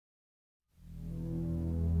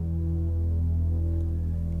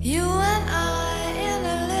You and I in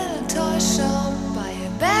a little toy shop, buy a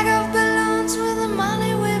bag of balloons with the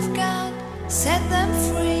money we've got, set them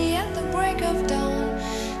free at the break of dawn,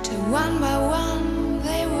 till one by one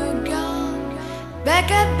they were gone. Back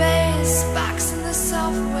at base, box in the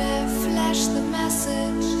software, flash the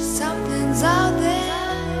message, something's out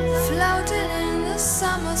there, floating in the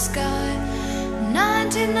summer sky.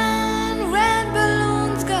 99 red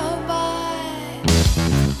balloons go by.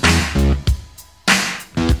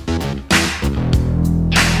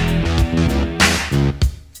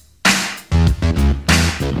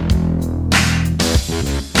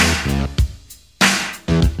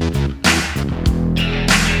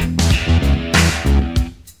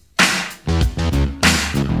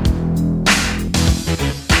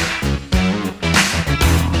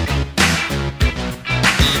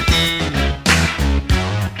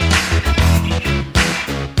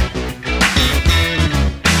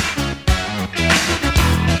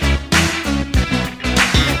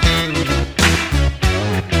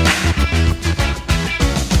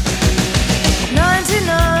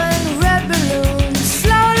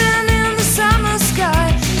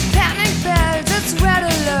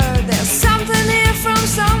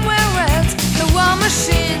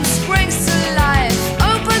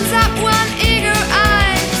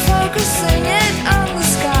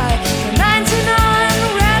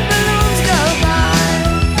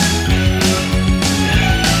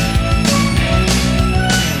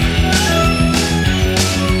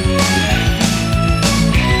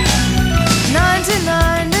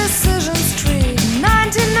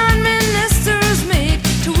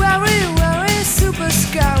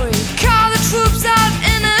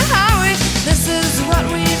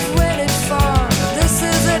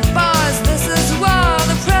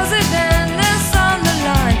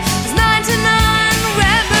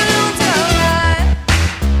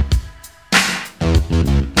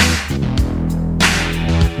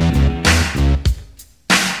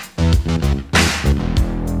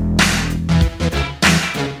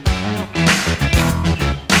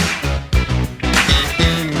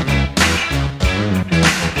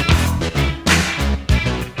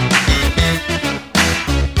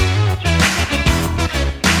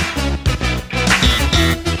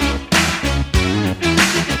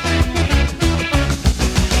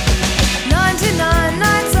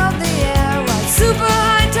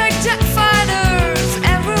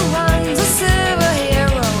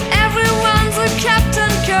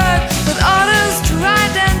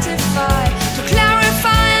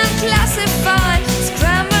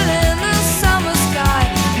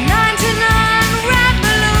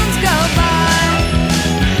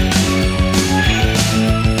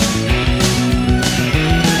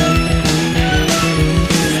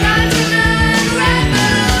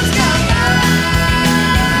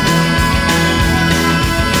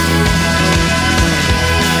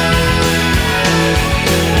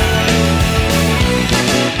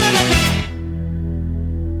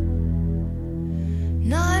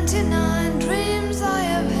 Tonight